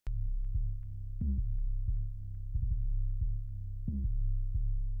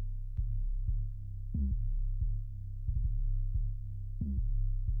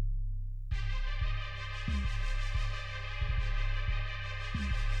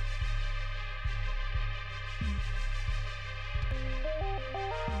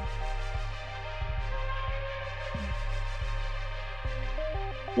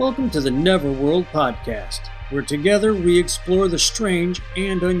Welcome to the Neverworld podcast, where together we explore the strange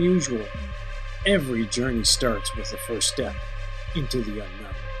and unusual. Every journey starts with the first step into the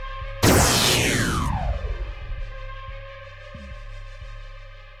unknown.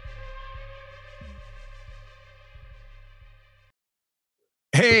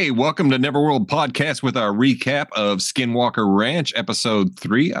 Hey, welcome to Neverworld podcast with our recap of Skinwalker Ranch, episode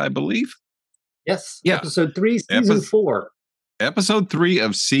 3, I believe. Yes, Yeah. episode 3, season 4. Episode 3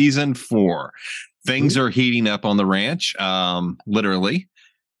 of season 4. Things are heating up on the ranch, literally.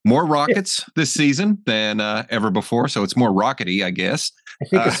 More rockets this season than ever before, so it's more rockety, I guess. I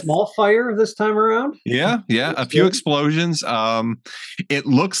think a small fire this time around. Yeah, a few explosions. It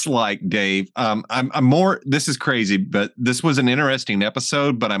looks like, Dave, I'm more, this is crazy, but this was an interesting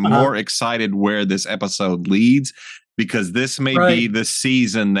episode, but I'm more excited where this episode leads, because this may be the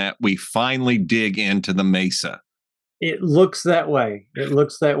season that we finally dig into the Mesa. It looks that way.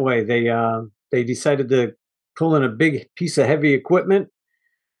 They decided to pull in a big piece of heavy equipment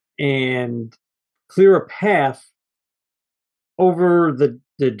and clear a path over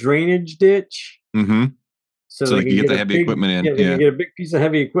the drainage ditch. Mm-hmm. So they can get the heavy equipment in. Yeah, they can get a big piece of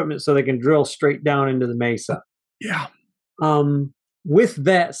heavy equipment so they can drill straight down into the Mesa. Yeah. With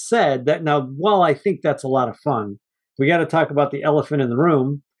that said, while I think that's a lot of fun, we got to talk about the elephant in the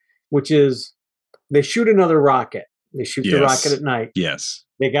room, which is they shoot another rocket. They shoot the rocket at night. Yes.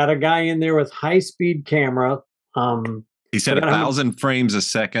 They got a guy in there with high-speed camera. He said 1,000 frames a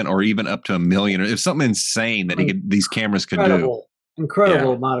second, or even up to 1 million. It's something insane that these cameras could do.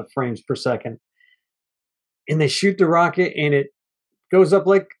 Incredible amount of frames per second. And they shoot the rocket, and it goes up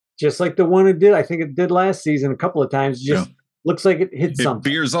just like the one it did. I think it did last season a couple of times. Just looks like it hit something.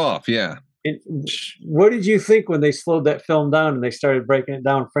 It veers off, yeah. What did you think when they slowed that film down and they started breaking it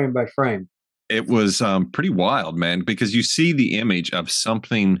down frame by frame? It was pretty wild, man, because you see the image of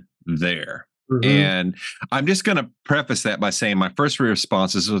something there. Mm-hmm. And I'm just going to preface that by saying my first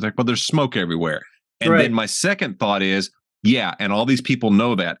response is like, well, there's smoke everywhere. And then my second thought is, yeah, and all these people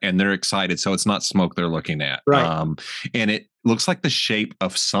know that, and they're excited, so it's not smoke they're looking at. Right. And it looks like the shape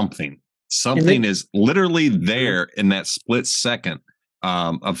of something. Something is literally there in that split second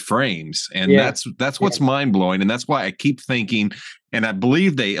of frames. And that's what's mind-blowing. And that's why I keep thinking, and I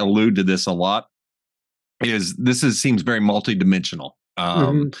believe they allude to this a lot, seems very multidimensional.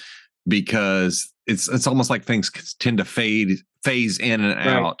 Because it's almost like things tend to phase in and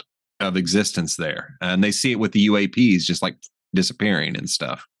out of existence there. And they see it with the UAPs just like disappearing and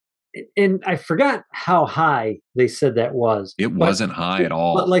stuff. And I forgot how high they said that was. It wasn't high at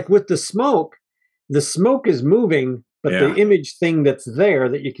all. But like with the smoke is moving, but the image thing that's there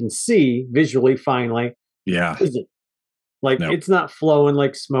that you can see visually finally isn't. It's not flowing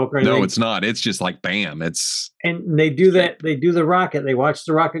like smoke or anything. No, it's not. It's just like bam. And they do that. They do the rocket. They watch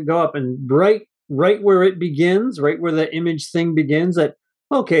the rocket go up, and right where it begins, right where the image thing begins, it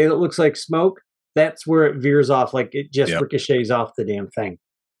looks like smoke. That's where it veers off, like it just ricochets off the damn thing.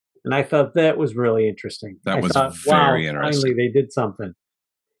 And I thought that was really interesting. Very interesting. Finally they did something.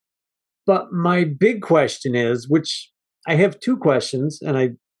 But my big question is, which I have two questions,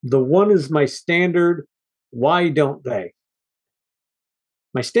 and the one is my standard, why don't they?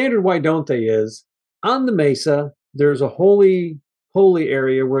 My standard why don't they is, on the Mesa, there's a holy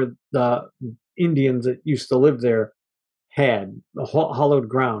area where the Indians that used to live there had a hollowed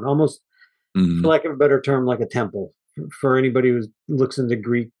ground, almost, for lack of a better term, like a temple. For anybody who looks into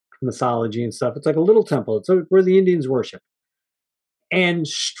Greek mythology and stuff, it's like a little temple. It's where the Indians worship. And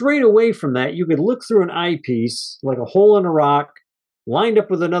straight away from that, you could look through an eyepiece, like a hole in a rock, lined up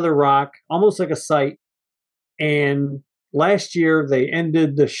with another rock, almost like a sight. And last year, they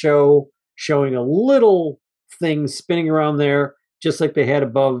ended the show showing a little thing spinning around there, just like they had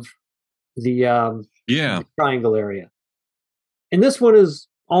above the triangle area. And this one is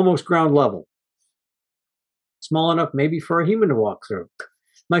almost ground level. Small enough maybe for a human to walk through.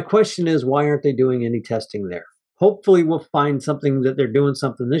 My question is, why aren't they doing any testing there? Hopefully we'll find something that they're doing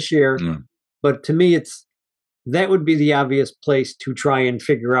something this year. But to me, that would be the obvious place to try and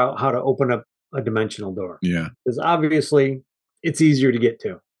figure out how to open up a dimensional door. Yeah. Because obviously it's easier to get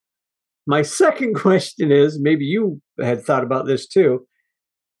to. My second question is, maybe you had thought about this too.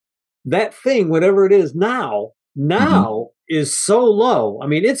 That thing, whatever it is now is so low. I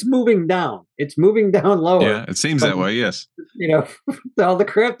mean, it's moving down. It's moving down lower. Yeah, it seems that way, yes. All the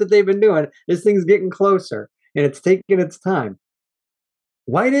crap that they've been doing, this thing's getting closer, and it's taking its time.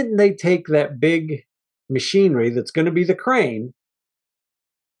 Why didn't they take that big machinery that's going to be the crane,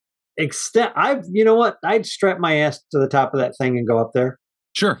 I'd strap my ass to the top of that thing and go up there.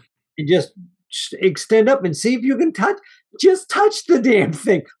 Sure. And just extend up and see if you can just touch the damn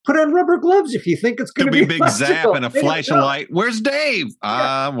thing. Put on rubber gloves if you think it's going Could to be be a big zap electrical. and a flash of light. Where's Dave?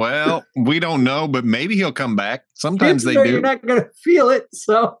 Yeah. Well, we don't know, but maybe he'll come back. Sometimes Chances they are you're do. not going to feel it.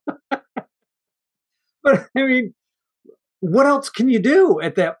 So, but I mean, what else can you do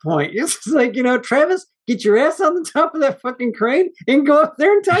at that point? It's just like, Travis, get your ass on the top of that fucking crane and go up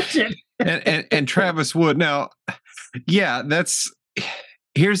there and touch it. and Travis would. Now, yeah, that's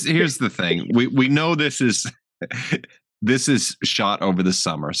here's the thing. We know this is this is shot over the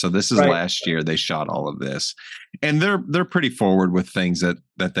summer. So this is Right. last year they shot all of this. And they're pretty forward with things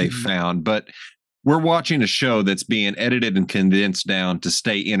that they found, but we're watching a show that's being edited and condensed down to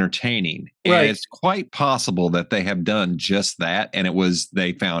stay entertaining. And it's quite possible that they have done just that. And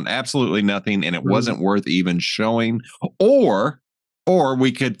they found absolutely nothing and it wasn't worth even showing. Or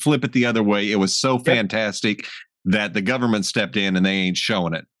we could flip it the other way. It was so fantastic that the government stepped in and they ain't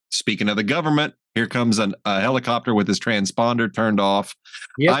showing it. Speaking of the government, here comes a helicopter with his transponder turned off.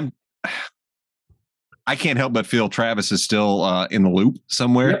 Yep. I can't help but feel Travis is still in the loop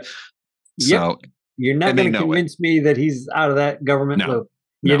somewhere. Yep. So you're not going to convince me that he's out of that government loop.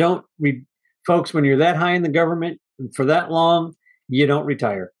 You don't. Folks, when you're that high in the government for that long, you don't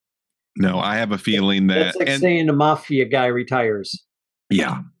retire. No, I have a feeling that that's like saying the mafia guy retires.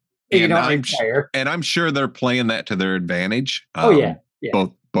 Yeah, and I'm sure they're playing that to their advantage.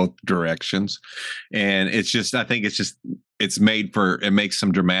 Both directions, and it's just I think it makes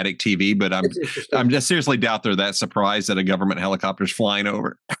some dramatic TV. But I'm just seriously doubt they're that surprised that a government helicopter's flying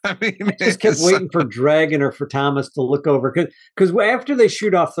over. I mean, I just kept waiting for Dragon or for Thomas to look over because after they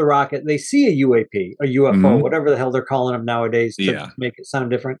shoot off the rocket, they see a UAP, a UFO, whatever the hell they're calling them nowadays to make it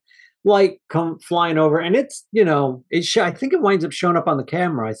sound different. Light come flying over, and it's I think it winds up showing up on the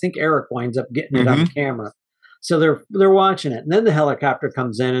camera. I think Eric winds up getting it on the camera. So they're watching it, and then the helicopter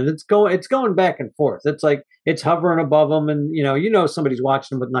comes in, and it's going back and forth. It's like it's hovering above them, and somebody's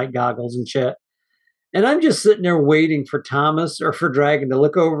watching them with night goggles and shit. And I'm just sitting there waiting for Thomas or for Dragon to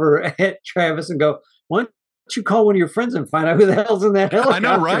look over at Travis and go, "Why don't you call one of your friends and find out who the hell's in that helicopter?"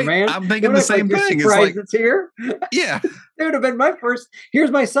 I know, right? Man, I'm thinking the same thing. It's like it's here. Yeah, it would have been my first.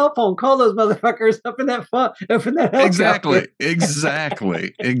 Here's my cell phone. Call those motherfuckers up in that helicopter.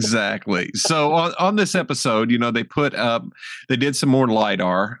 Exactly. So on this episode, they did some more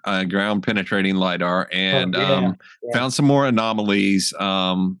LiDAR, ground penetrating LiDAR, and found some more anomalies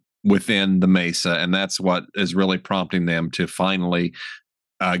within the mesa, and that's what is really prompting them to finally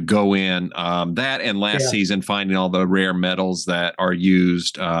go in. That and last season finding all the rare metals that are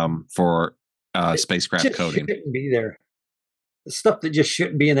used for spacecraft coding. Shouldn't be there. The stuff that just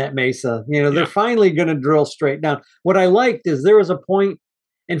shouldn't be in that mesa. They're finally going to drill straight down. What I liked is there was a point,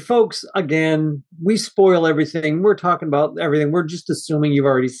 and folks, again, we spoil everything. We're talking about everything. We're just assuming you've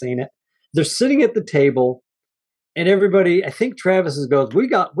already seen it. They're sitting at the table, and everybody, I think Travis goes, we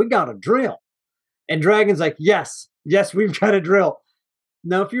got a drill. And Dragon's like, yes, we've got a drill.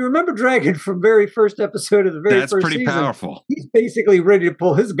 Now, if you remember Dragon from very first episode of the very first season, that's pretty powerful. He's basically ready to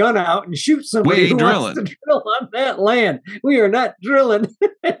pull his gun out and shoot somebody who wants to drill on that land. We are not drilling.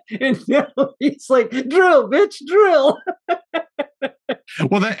 And now he's like, drill, bitch, drill.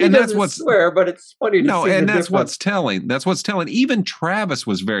 Well, that's what's swear, but it's funny to see. And that's what's telling. That's what's telling. Even Travis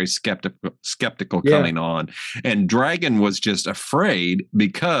was very skeptical coming on, and Dragon was just afraid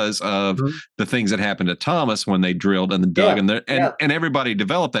because of the things that happened to Thomas when they drilled and dug, and everybody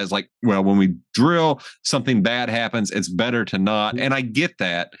developed that as like, well, when we drill, something bad happens. It's better to not. And I get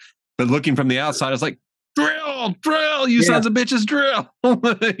that, but looking from the outside, it's like, drill, you sons of bitches, drill.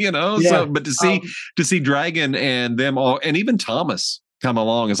 So, but to see Dragon and them all, and even Thomas come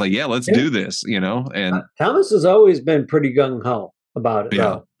along is like, let's do this, and Thomas has always been pretty gung-ho about it.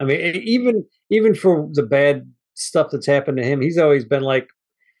 Though. I mean, even for the bad stuff that's happened to him, he's always been like,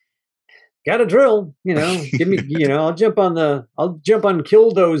 got a drill, give me, I'll jump on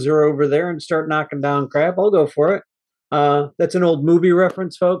Killdozer over there and start knocking down crap. I'll go for it. That's an old movie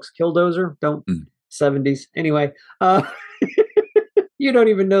reference, folks. Killdozer, 70s. Anyway, you don't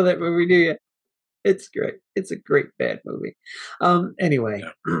even know that movie, do you? It's great. It's a great bad movie. Anyway,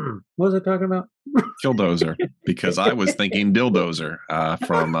 what was I talking about? Killdozer, because I was thinking Dildozer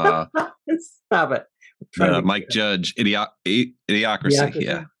from Stop it. Mike Judge,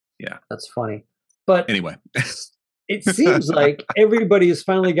 Idiocracy. Yeah. That's funny. But anyway, it seems like everybody has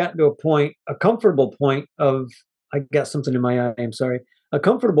finally gotten to a comfortable point of, I got something in my eye, I'm sorry, a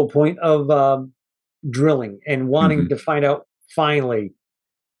comfortable point of drilling and wanting to find out finally.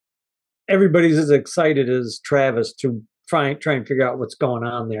 Everybody's as excited as Travis to try and figure out what's going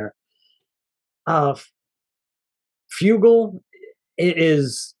on there. Fugel, it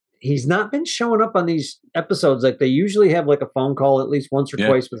is, he's not been showing up on these episodes. Like they usually have like a phone call at least once or Yeah,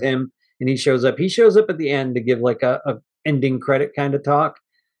 twice with him, and he shows up. He shows up at the end to give like a ending credit kind of talk.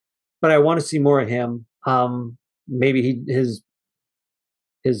 But I want to see more of him. Maybe his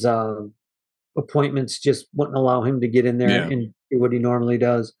appointments just wouldn't allow him to get in there yeah, and do what he normally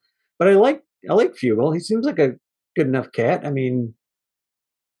does. But I like Fugel. He seems like a good enough cat. I mean,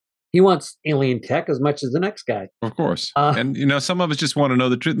 he wants alien tech as much as the next guy. of course. Uh, And some of us just want to know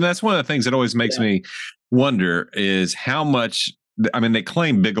the truth. And that's one of the things that always makes yeah, me wonder is how much. I mean, they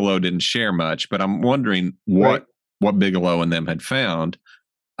claim Bigelow didn't share much, but I'm wondering right, what Bigelow and them had found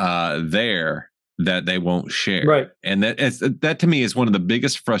there that they won't share. right. And that to me is one of the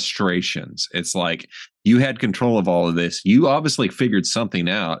biggest frustrations. It's like you had control of all of this. You obviously figured something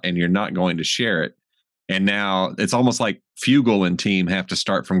out and you're not going to share it. And now it's almost like Fugel and team have to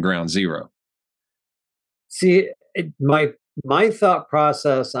start from ground zero. See, my thought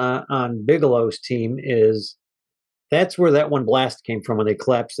process on Bigelow's team is that's where that one blast came from when they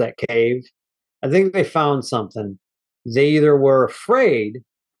collapsed that cave. I think they found something. They either were afraid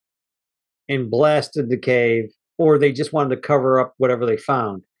and blasted the cave, or they just wanted to cover up whatever they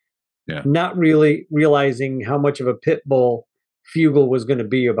found, Yeah. not really realizing how much of a pit bull Fugel was going to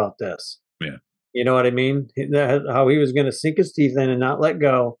be about this. Yeah. You know what I mean? How he was going to sink his teeth in and not let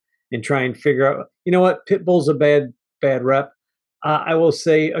go and try and figure out. You know what? Pit bull's a bad rep. I will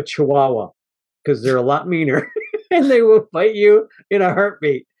say a Chihuahua because they're a lot meaner and they will fight you in a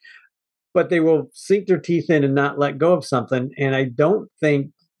heartbeat. But they will sink their teeth in and not let go of something. And I don't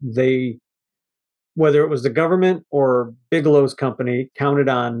think they, whether it was the government or Bigelow's company, counted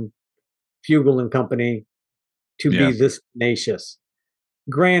on Fugel and company to be Yeah. this tenacious.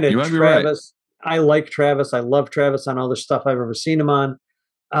 You Granted, might be right. Travis, I like Travis. I love Travis on all the stuff I've ever seen him on.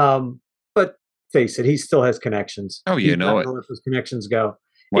 But face it, he still has connections. Oh, He's you not know going it. to let those connections go.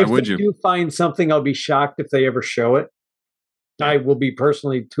 Why If they would you? do find something, I'll be shocked if they ever show it. Yeah. I will be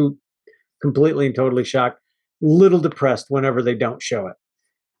personally too completely and totally shocked. Little depressed whenever they don't show it.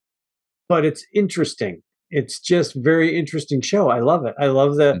 But it's interesting. It's just very interesting show. I love it.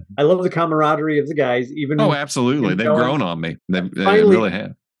 Mhm. I love the camaraderie of the guys. Oh, Even absolutely. They've knowing grown on me. They finally really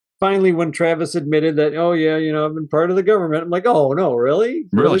have. finally when Travis admitted that, oh yeah, I've been part of the government. I'm like, oh no, really?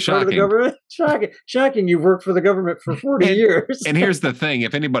 Really Really part of the shocking. government? Shocking. You've worked for the government for 40 And years. and here's the thing,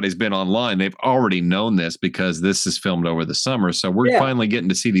 if anybody's been online, they've already known this because this is filmed over the summer. So we're Yeah. finally getting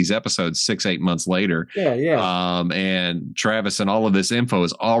to see these episodes 6-8 months later. Yeah. And Travis and all of this info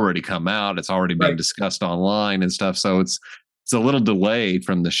has already come out. It's already been Right. discussed online and stuff. So it's a little delayed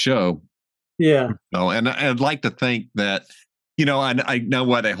from the show. Yeah. Oh, and I'd like to think that, I know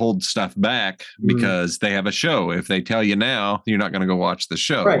why they hold stuff back Mm. because they have a show. If they tell you now, you're not going to go watch the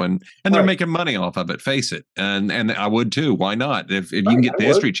show, Right. and they're Right. making money off of it. Face it, and I would too. Why not? If you can Right. get I the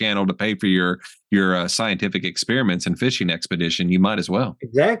would. History Channel to pay for your scientific experiments and fishing expedition, you might as well.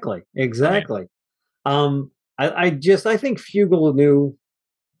 Exactly. I mean, Exactly. I think Fugel knew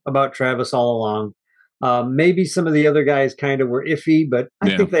about Travis all along. Maybe some of the other guys kind of were iffy, but I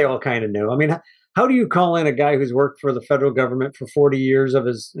yeah. think they all kind of knew. I mean, how do you call in a guy who's worked for the federal government for 40 years of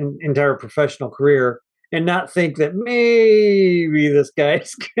his entire professional career and not think that maybe this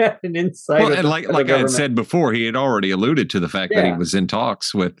guy's got an insight Well, with and the federal like I had government? said before, he had already alluded to the fact that he Yeah, was in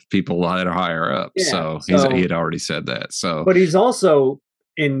talks with people that are higher up. yeah. So he So, had already said that. So but he's also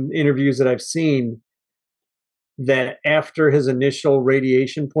in interviews that I've seen that after his initial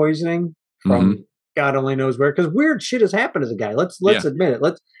radiation poisoning mhm. from God only knows where, because weird shit has happened to the guy. Let's Yeah, admit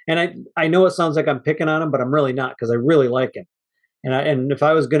it. I know it sounds like I'm picking on him, but I'm really not because I really like him. And if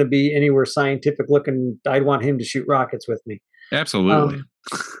I was going to be anywhere scientific looking, I'd want him to shoot rockets with me. absolutely. Um,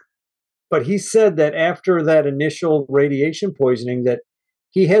 but he said that after that initial radiation poisoning, that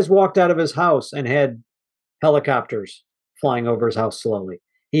he has walked out of his house and had helicopters flying over his house slowly.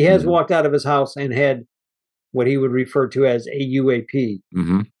 He has Mhm. walked out of his house and had what he would refer to as a UAP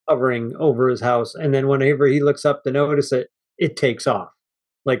Mhm. hovering over his house. And then whenever he looks up to notice it, it takes off.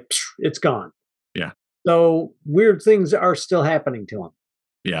 Like it's gone. Yeah. So weird things are still happening to him.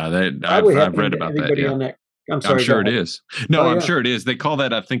 Yeah, that Probably I've happening read to about that, everybody yeah. on that. I'm I'm sorry, go sure it ahead. is. No, Oh I'm yeah. sure it is. They call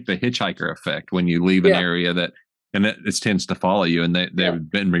that, I think, the hitchhiker effect when you leave an Yeah. area that and it tends to follow you, and Yeah. they've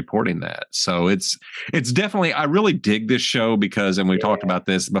been reporting that. So it's definitely I really dig this show because, and we talked Yeah. about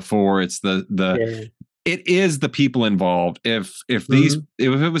this before, it's the Yeah. it is the people involved. Mhm. If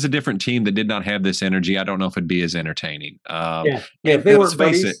it was a different team that did not have this energy, I don't know if it'd be as entertaining. Yeah. Yeah. If And they let's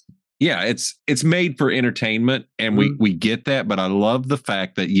weren't face it, buddies. yeah, it's made for entertainment, and we Mhm. we get that. But I love the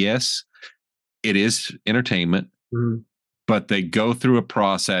fact that yes, it is entertainment, Mhm. but they go through a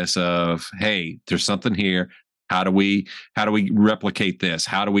process of, hey, there's something here. how do we replicate this?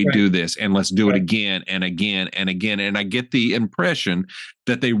 How do we Right. do this? And let's do it Right. again and again and again. And I get the impression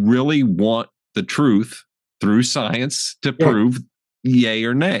that they really want the truth through science to Yeah. prove yay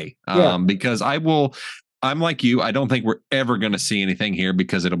or nay. Yeah. Because I'm like you. I don't think we're ever going to see anything here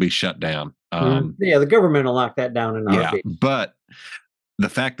because it'll be shut down. Yeah. The government will lock that down in a Yeah, heartbeat. but the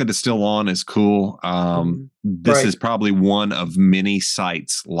fact that it's still on is cool. This Right. is probably one of many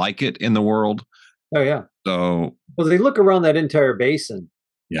sites like it in the world. Oh, yeah. So, Well, they look around that entire basin.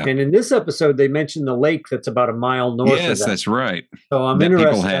 yeah. And in this episode, they mentioned the lake that's about a mile north of Yes, that. that's right. So I'm That people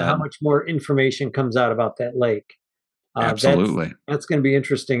interested in how had. much more information comes out about that lake. That's Absolutely. that's going to be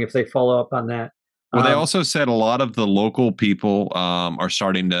interesting if they follow up on that. Well, they Um, also said a lot of the local people are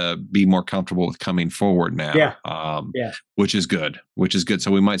starting to be more comfortable with coming forward now, yeah, yeah. which is good. Which is good.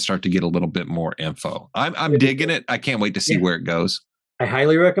 So we might start to get a little bit more info. I'm It'd be digging good. it. I can't wait to see Yeah. where it goes. I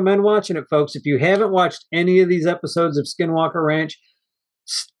highly recommend watching it, folks. If you haven't watched any of these episodes of Skinwalker Ranch,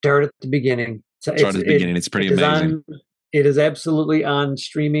 start at the beginning. So Start at the beginning. It's pretty it is amazing. on. It is absolutely on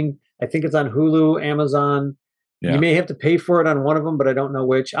streaming. I think it's on Hulu, Amazon. You Yeah. may have to pay for it on one of them, but I don't know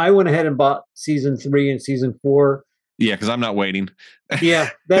which. I went ahead and bought season 3 and season 4. Yeah, because I'm not waiting. Yeah,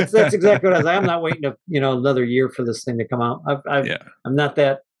 that's exactly what I was. I'm not waiting another year for this thing to come out. Yeah. I'm not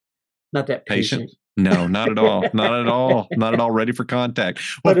that Patient? patient. No, not at all. Not at all. Not at all ready for contact.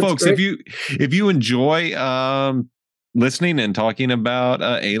 Well, But it's folks, great. if you enjoy listening and talking about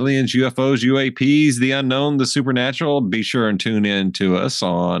aliens, UFOs, UAPs, the unknown, the supernatural, be sure and tune in to us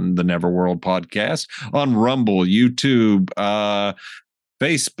on the Neverworld podcast on Rumble, YouTube,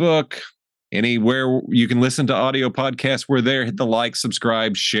 Facebook, anywhere you can listen to audio podcasts. We're there. Hit the like,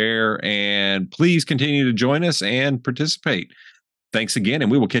 subscribe, share, and please continue to join us and participate. Thanks again, and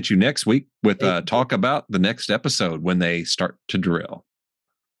we will catch you next week with talk about the next episode when they start to drill.